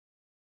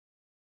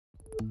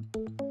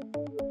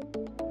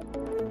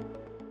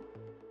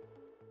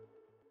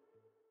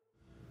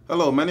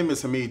Hello, my name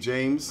is Hamid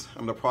James.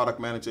 I'm the product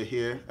manager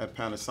here at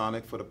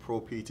Panasonic for the Pro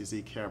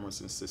PTZ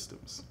cameras and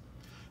systems.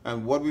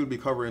 And what we'll be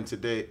covering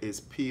today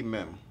is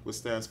PMEM, which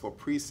stands for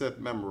preset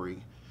memory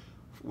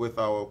with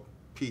our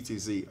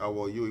PTZ,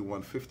 our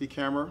UE150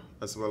 camera,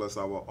 as well as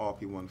our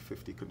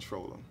RP150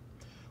 controller.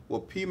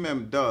 What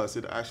PMEM does,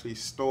 it actually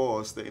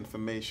stores the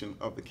information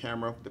of the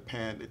camera, the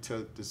pan, the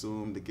tilt, the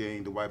zoom, the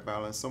gain, the white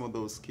balance, some of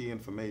those key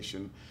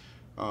information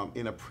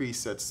in a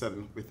preset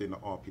setting within the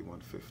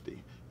RP150.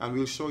 And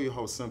we'll show you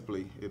how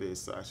simply it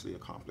is to actually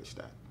accomplish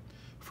that.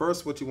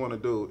 First, what you want to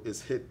do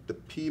is hit the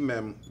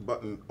PMEM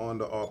button on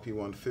the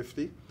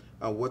RP150,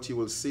 and what you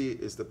will see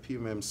is the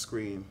PMEM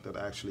screen that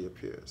actually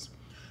appears.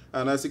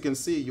 And as you can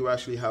see, you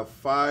actually have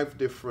 5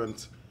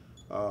 different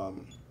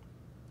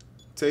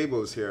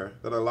tables here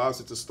that allows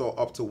you to store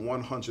up to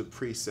 100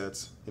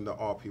 presets in the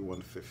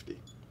RP150.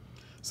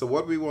 So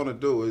what we want to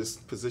do is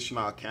position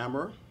our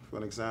camera, for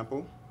an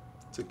example,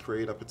 to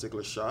create a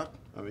particular shot,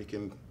 and we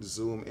can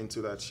zoom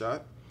into that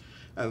shot.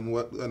 And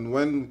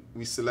when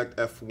we select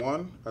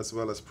F1 as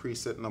well as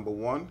preset number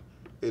 1,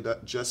 it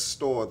just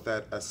stored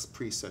that as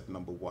preset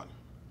number 1.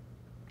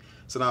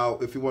 So now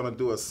if you want to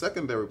do a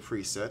secondary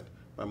preset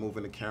by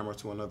moving the camera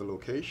to another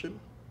location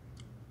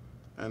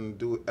and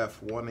do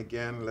F1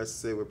 again, let's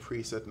say with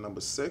preset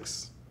number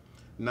 6,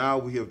 now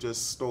we have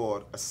just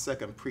stored a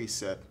second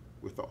preset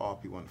with the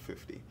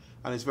RP150.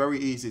 And it's very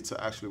easy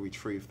to actually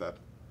retrieve that.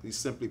 You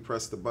simply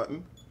press the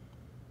button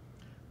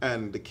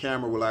and the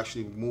camera will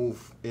actually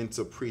move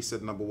into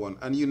preset number 1.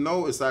 And you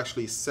know it's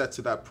actually set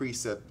to that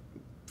preset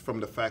from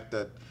the fact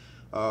that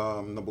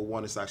number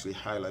 1 is actually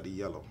highlighted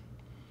yellow.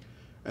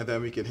 And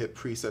then we can hit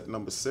preset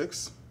number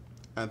 6,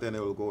 and then it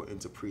will go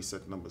into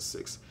preset number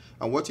 6.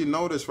 And what you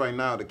notice right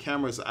now, the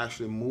camera is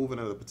actually moving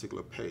at a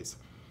particular pace.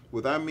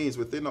 What that means,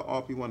 within the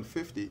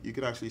RP150, you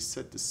can actually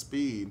set the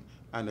speed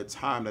and the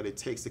time that it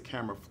takes the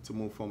camera to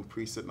move from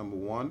preset number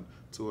 1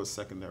 to a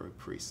secondary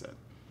preset.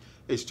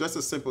 It's just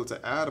as simple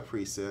to add a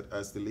preset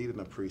as deleting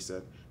a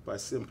preset by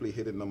simply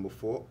hitting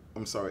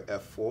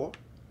F4,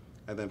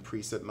 and then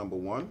preset number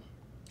 1,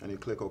 and you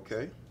click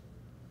OK.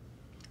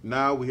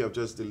 Now we have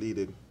just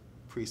deleted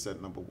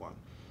preset number 1.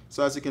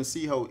 So as you can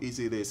see how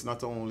easy it is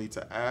not only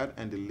to add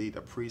and delete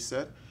a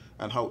preset,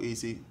 and how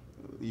easy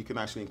you can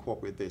actually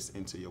incorporate this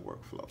into your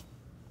workflow.